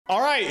All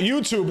right,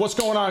 YouTube, what's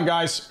going on,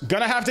 guys?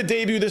 Gonna have to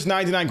debut this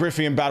 99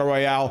 Griffey in Battle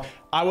Royale.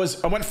 I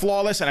went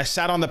flawless and I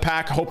sat on the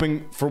pack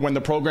hoping for when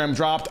the program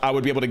dropped, I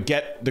would be able to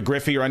get the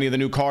Griffey or any of the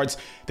new cards.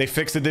 They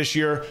fixed it this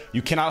year.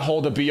 You cannot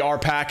hold a BR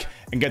pack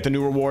and get the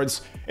new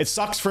rewards. It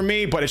sucks for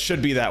me, but it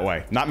should be that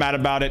way. Not mad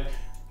about it.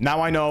 Now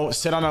I know,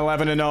 sit on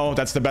 11-0.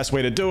 That's the best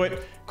way to do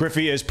it.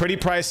 Griffey is pretty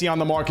pricey on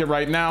the market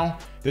right now.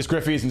 This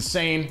Griffey is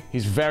insane.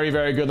 He's very,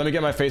 very good. Let me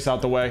get my face out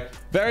the way.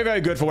 Very,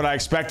 very good for what I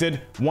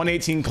expected.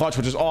 118 clutch,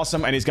 which is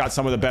awesome. And he's got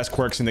some of the best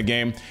quirks in the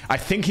game. I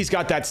think he's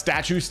got that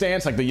statue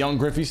stance, like the young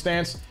Griffey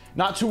stance.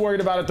 Not too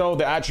worried about it though.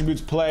 The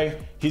attributes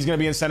play. He's going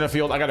to be in center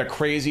field. I got a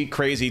crazy,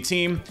 crazy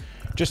team.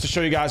 Just to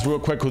show you guys real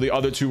quick who the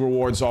other two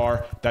rewards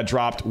are that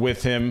dropped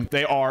with him.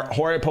 They are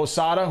Jorge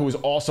Posada, who is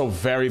also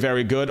very,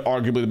 very good.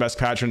 Arguably the best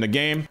catcher in the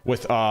game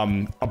with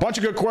a bunch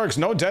of good quirks.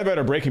 No deadbed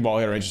or breaking ball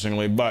hitter,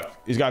 interestingly, but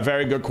he's got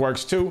very good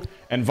quirks too.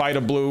 And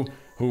Vita Blue,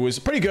 who is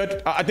pretty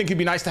good. I think he'd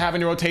be nice to have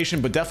in your rotation,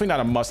 but definitely not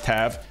a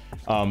must-have.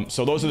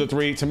 So those are the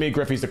three. To me,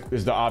 Griffey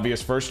is the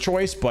obvious first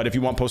choice, but if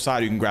you want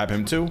Posada, you can grab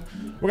him too.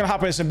 We're going to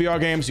hop into some BR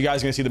games. You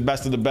guys are going to see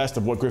the best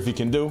of what Griffey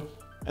can do.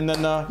 And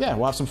then, yeah,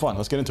 we'll have some fun.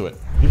 Let's get into it.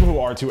 People who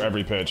R2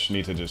 every pitch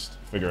need to just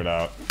figure it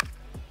out.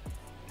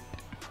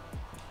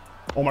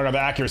 Oh my God, the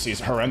accuracy is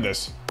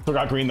horrendous. Still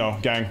got green though,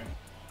 gang.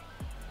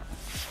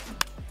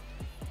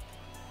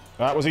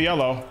 That was a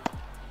yellow.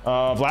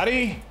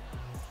 Vladdy?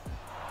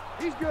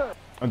 He's good.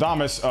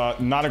 Adamas,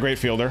 not a great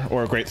fielder,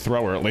 or a great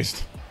thrower at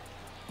least.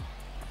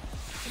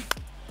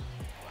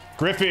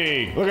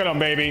 Griffey, look at him,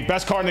 baby.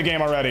 Best card in the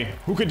game already.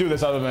 Who could do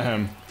this other than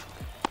him?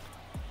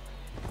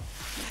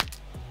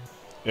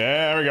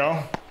 Yeah, there we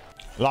go.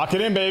 Lock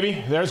it in,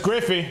 baby. There's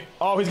Griffey.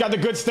 Oh, he's got the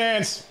good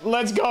stance.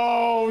 Let's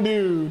go,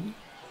 dude.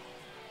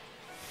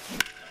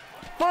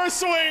 First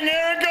swing,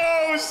 there it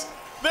goes.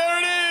 There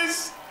it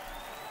is.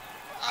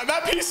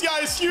 That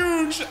PCI is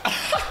huge.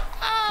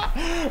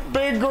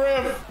 Big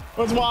Griff.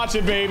 Let's watch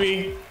it,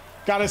 baby.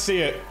 Gotta see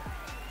it.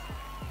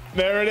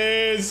 There it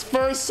is.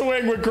 First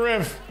swing with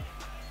Griff.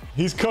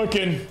 He's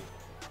cooking.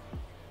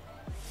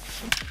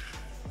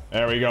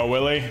 There we go,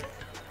 Willie.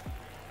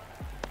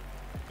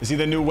 Is he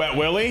the new Wet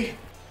Willie?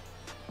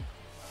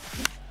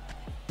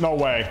 No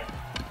way.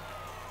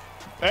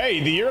 Hey,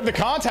 the year of the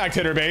contact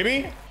hitter,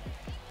 baby.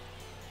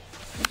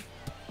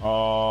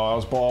 Oh, that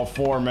was ball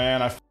 4,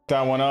 man. I f***ed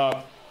that one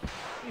up.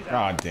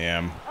 God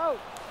damn.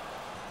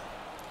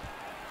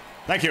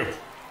 Thank you.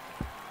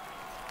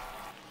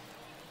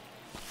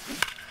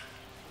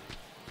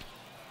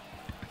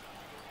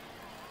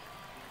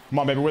 Come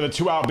on, baby. We're the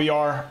 2-out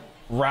BR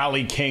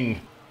rally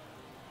king.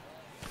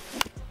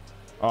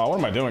 What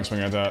am I doing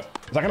swinging at that?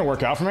 Is that going to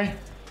work out for me?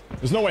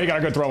 There's no way he got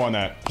a good throw on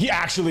that. He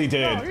actually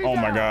did. Oh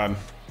my God.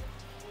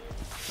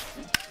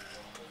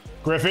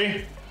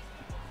 Griffey.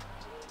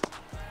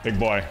 Big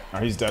boy. Oh,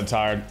 he's dead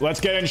tired. Let's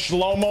get in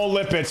Shlomo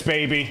Lippitz,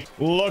 baby.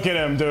 Look at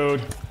him,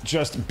 dude.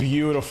 Just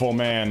beautiful,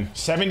 man.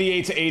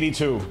 78 to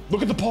 82.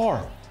 Look at the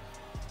par.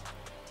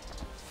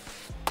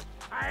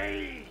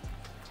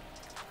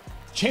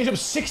 Change up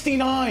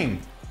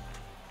 69.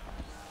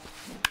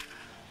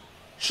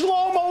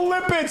 Shlomo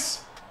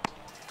Lippitz.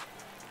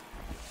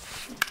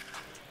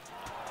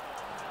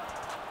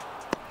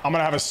 I'm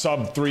gonna have a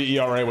sub-3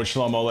 ERA with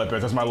Shlomo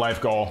Lippitz. That's my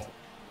life goal.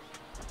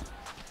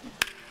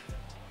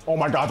 Oh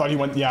my God, I thought he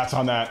went yats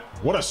on that.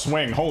 What a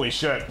swing, holy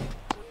shit.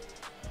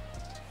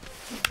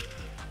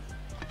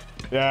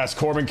 Yes,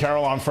 Corbin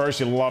Carroll on first.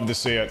 You love to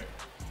see it.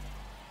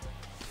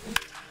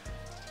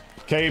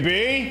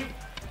 KB,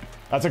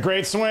 that's a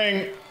great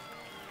swing.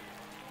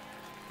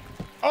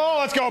 Oh,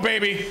 let's go,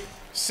 baby.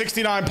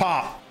 69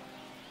 pop.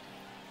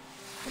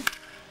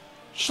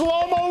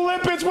 Shlomo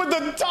Lippitz with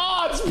the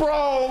dots,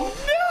 bro.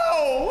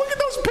 No, look at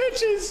those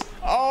pitches.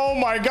 Oh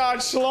my God,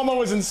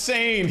 Shlomo is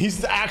insane.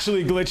 He's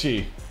actually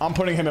glitchy. I'm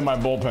putting him in my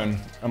bullpen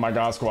in my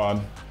God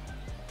squad.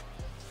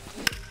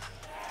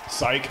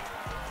 Psych.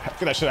 Get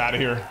that shit out of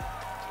here.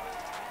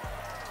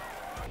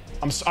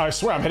 I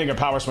swear I'm hitting a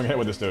power swing hit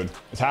with this dude.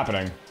 It's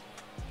happening.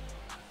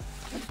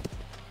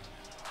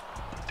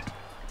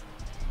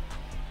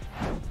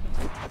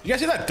 You guys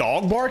hear that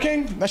dog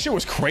barking? That shit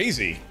was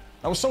crazy.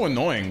 That was so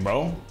annoying,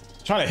 bro.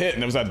 Trying to hit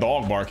and there was that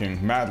dog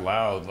barking mad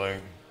loud,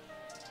 like.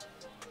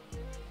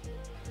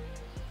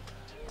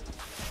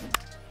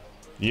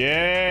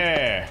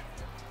 Yeah.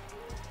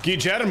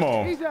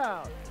 Guillermo. He's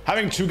out.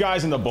 Having 2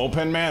 guys in the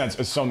bullpen, man,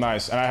 it's so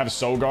nice. And I have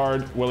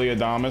Sogard, Willie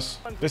Adamas.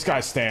 This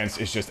guy's stance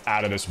is just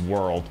out of this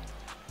world.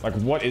 Like,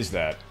 what is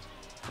that?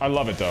 I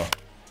love it though.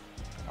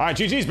 All right,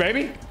 GG's,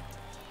 baby.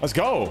 Let's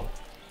go.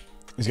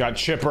 He's got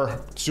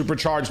Chipper,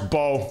 supercharged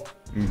Bo,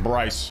 and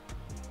Bryce.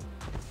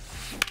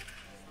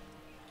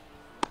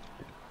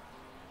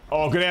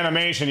 Oh, good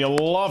animation. You'll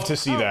love to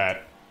see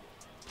that.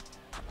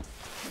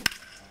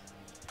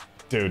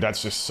 Dude,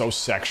 that's just so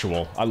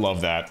sexual. I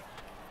love that.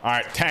 All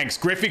right, tanks.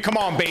 Griffey, come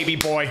on, baby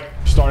boy.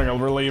 Starting a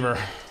reliever.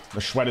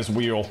 The sweat is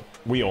wheel.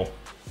 Is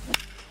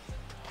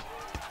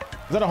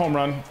that a home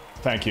run?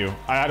 Thank you.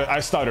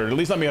 I stuttered. At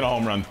least let me hit a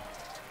home run.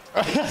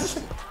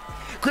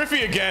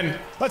 Griffey again.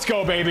 Let's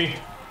go, baby.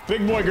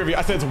 Big boy Griffey.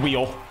 I said it's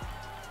wheel.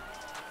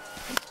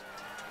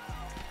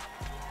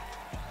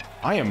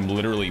 I am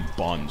literally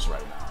buns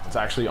right now. It's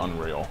actually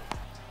unreal.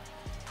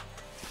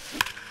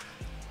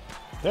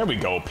 There we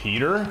go,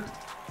 Peter.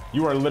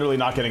 You are literally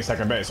not getting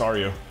second base, are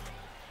you?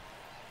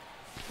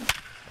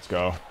 Let's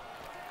go.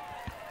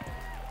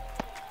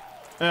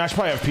 And I should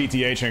probably have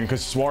PTHing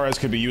because Suarez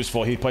could be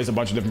useful. He plays a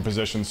bunch of different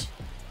positions.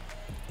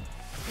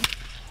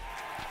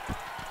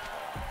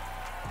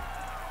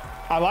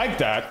 I like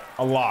that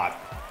a lot.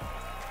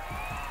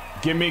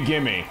 Gimme,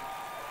 gimme.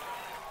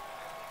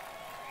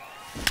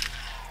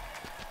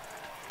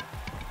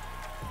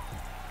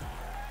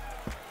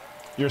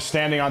 You're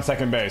standing on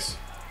second base.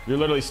 You're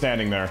literally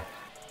standing there.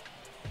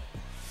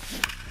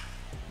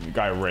 The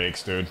guy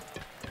rakes, dude.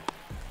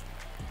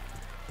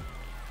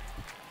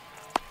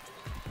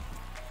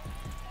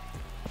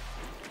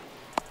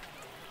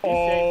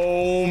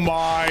 Oh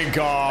my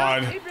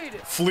god.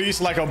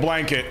 Fleece like a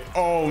blanket.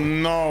 Oh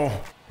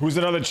no. Who's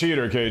another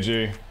cheater,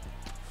 KG?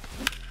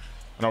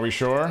 And are we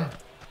sure?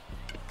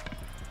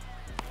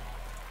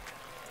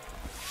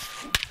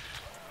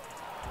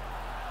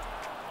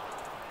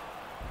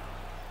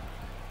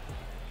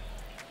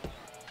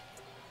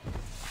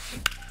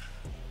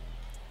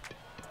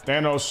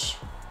 Thanos.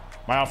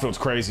 My outfield's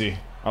crazy.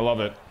 I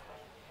love it.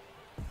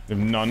 If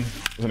none.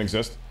 Doesn't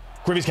exist.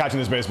 Griffey's catching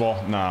this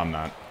baseball. Nah, I'm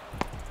not.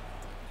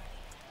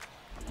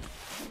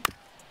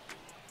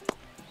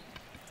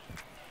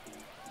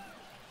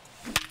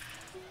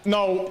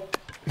 No.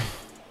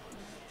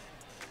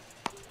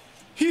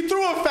 He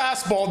threw a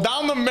fastball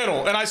down the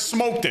middle and I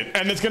smoked it.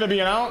 And it's gonna be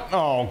an out?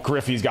 Oh,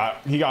 Griffey's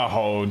got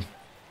hoed.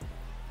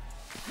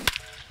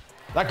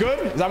 That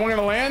good? Is that one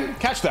gonna land?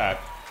 Catch that.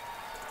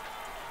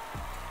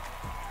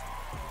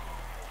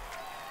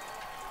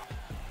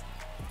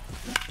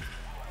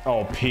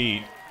 Oh,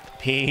 Pete.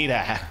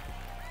 Peter.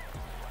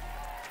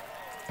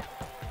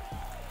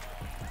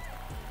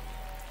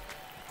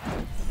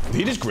 Did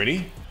he just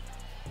gritty?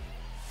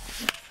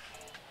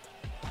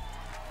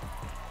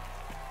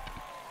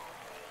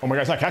 Oh my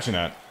God, he's not catching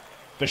that.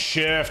 The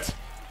shift.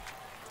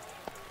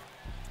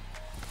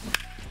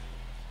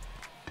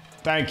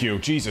 Thank you.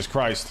 Jesus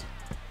Christ.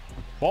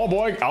 Ball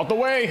boy, out the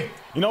way.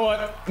 You know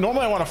what?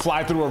 Normally I want to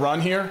fly through a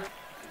run here.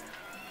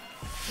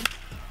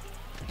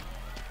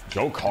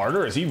 Joe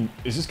Carter? Is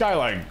this guy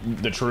like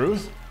the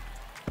truth?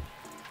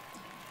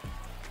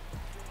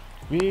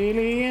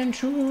 Really and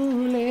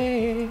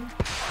truly.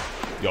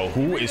 Yo,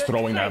 who is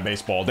throwing that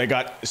baseball? They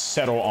got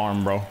Seto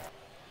arm, bro.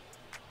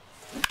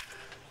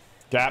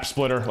 Gap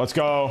splitter. Let's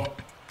go.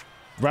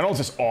 Reynolds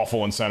is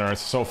awful in center.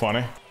 It's so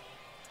funny.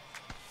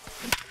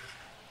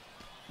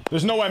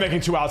 There's no way I'm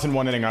making 2 outs in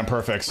 1 inning on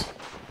perfects.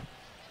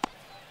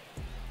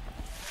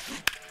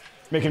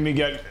 Making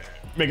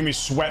me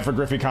sweat for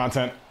Griffey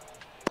content.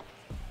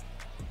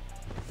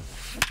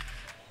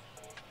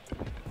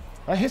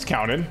 His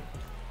counted.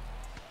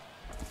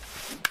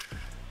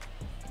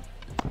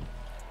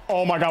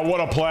 Oh my God, what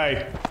a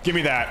play. Give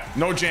me that.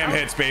 No jam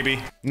hits, baby.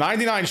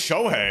 99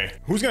 Shohei.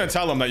 Who's gonna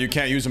tell him that you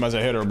can't use him as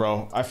a hitter,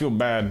 bro? I feel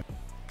bad.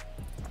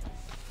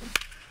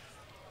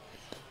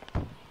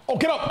 Oh,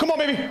 get up. Come on,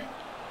 baby.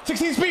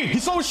 16 speed.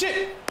 He's slow as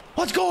shit.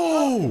 Let's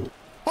go.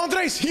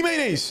 Andres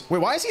Jimenez. Wait,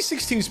 why is he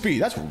 16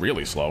 speed? That's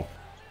really slow.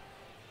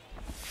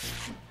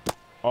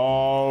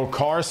 Oh,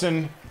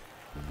 Carson.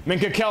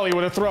 Minka Kelly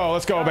with a throw.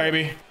 Let's go,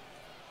 baby.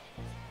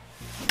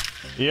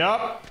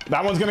 Yep,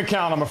 that one's gonna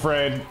count, I'm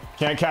afraid.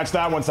 Can't catch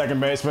that one, second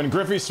baseman.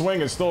 Griffey's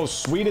swing is still as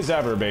sweet as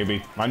ever,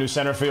 baby. My new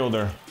center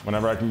fielder,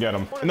 whenever I can get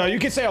him. No, you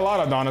could say a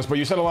lot, Adonis, but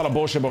you said a lot of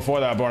bullshit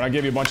before that, Born. I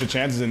gave you a bunch of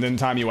chances and didn't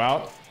time you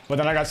out. But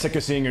then I got sick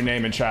of seeing your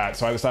name in chat,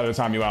 so I decided to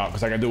time you out,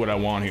 because I can do what I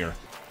want here.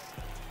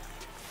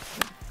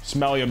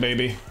 Smell ya,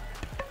 baby.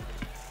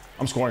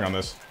 I'm scoring on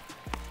this.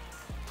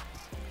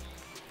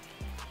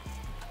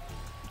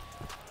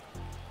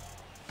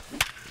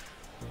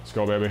 Let's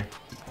go, baby.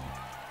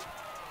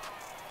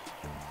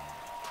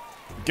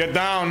 Get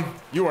down.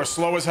 You are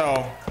slow as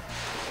hell.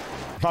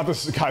 Not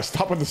this guy.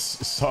 Stop with the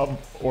sub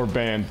or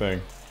ban thing.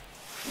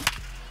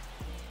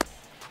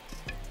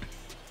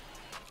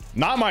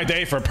 Not my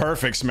day for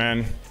perfects,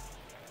 man.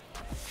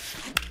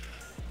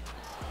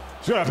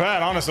 It's not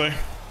bad, honestly.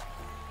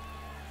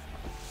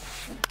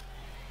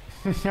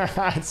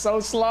 It's so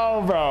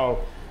slow,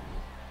 bro.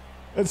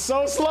 It's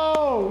so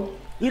slow.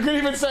 You could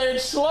even say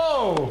it's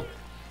slow,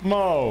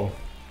 Mo.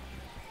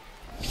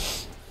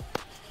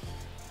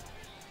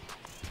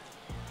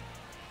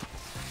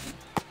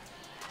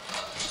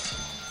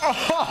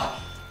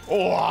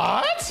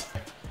 What?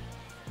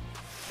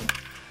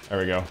 There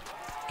we go.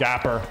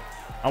 Gapper.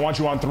 I want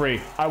you on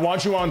 3. I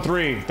want you on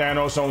 3,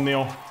 Thanos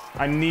O'Neal.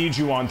 I need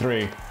you on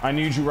 3. I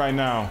need you right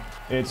now.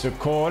 It's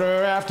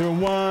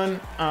 1:15.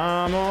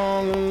 I'm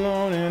all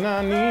alone and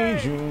I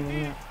need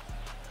you.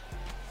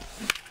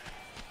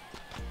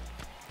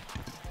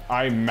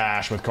 I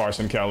mash with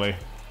Carson Kelly.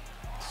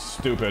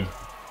 Stupid.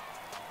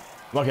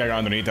 Lucky I got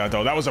underneath that,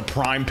 though. That was a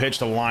prime pitch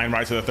to line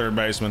right to the third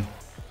baseman.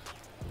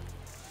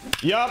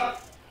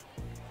 Yup.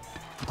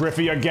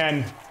 Griffey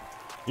again.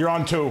 You're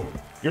on 2.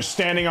 You're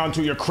standing on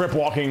 2. You're crip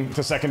walking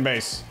to second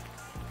base.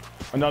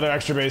 Another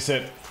extra base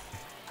hit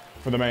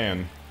for the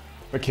man.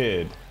 a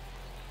kid.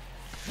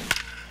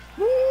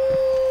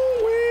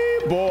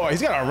 Woo-wee, boy,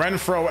 he's got a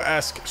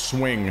Renfro-esque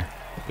swing.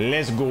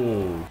 Let's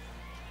go.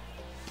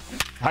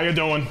 How you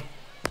doing?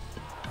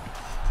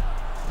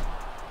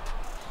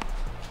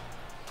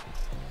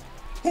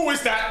 Who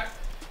is that?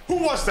 Who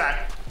was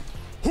that?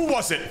 Who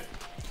was it?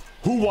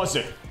 Who was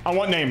it? I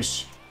want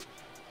names.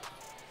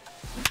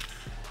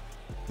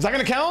 Is that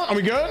gonna count? Are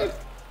we good?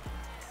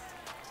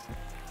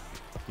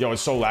 Yo,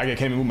 it's so laggy. I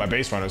can't even move my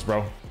base runners,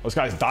 bro. Those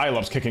guys'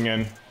 dial-up's kicking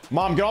in.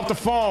 Mom, get off the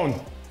phone.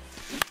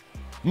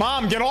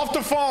 Mom, get off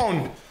the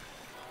phone.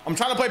 I'm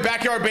trying to play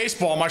backyard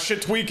baseball. My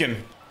shit tweaking.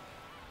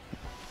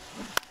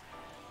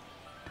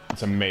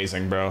 That's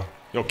amazing, bro.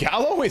 Yo,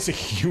 Gallo is a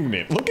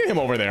unit. Look at him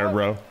over there,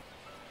 bro.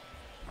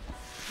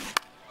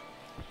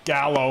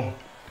 Gallo.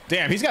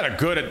 Damn, he's got a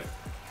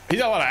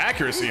lot of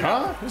accuracy,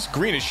 huh? This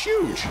green is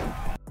huge.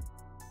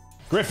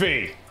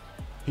 Griffey.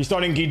 He's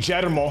starting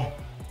Guillermo.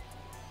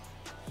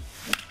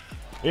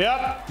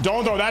 Yep,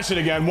 don't throw that shit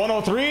again.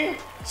 103?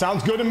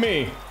 Sounds good to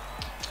me.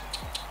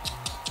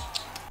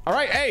 All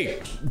right,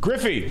 hey,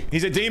 Griffey.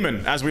 He's a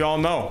demon, as we all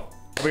know.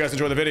 Hope you guys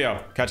enjoy the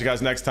video. Catch you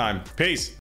guys next time. Peace.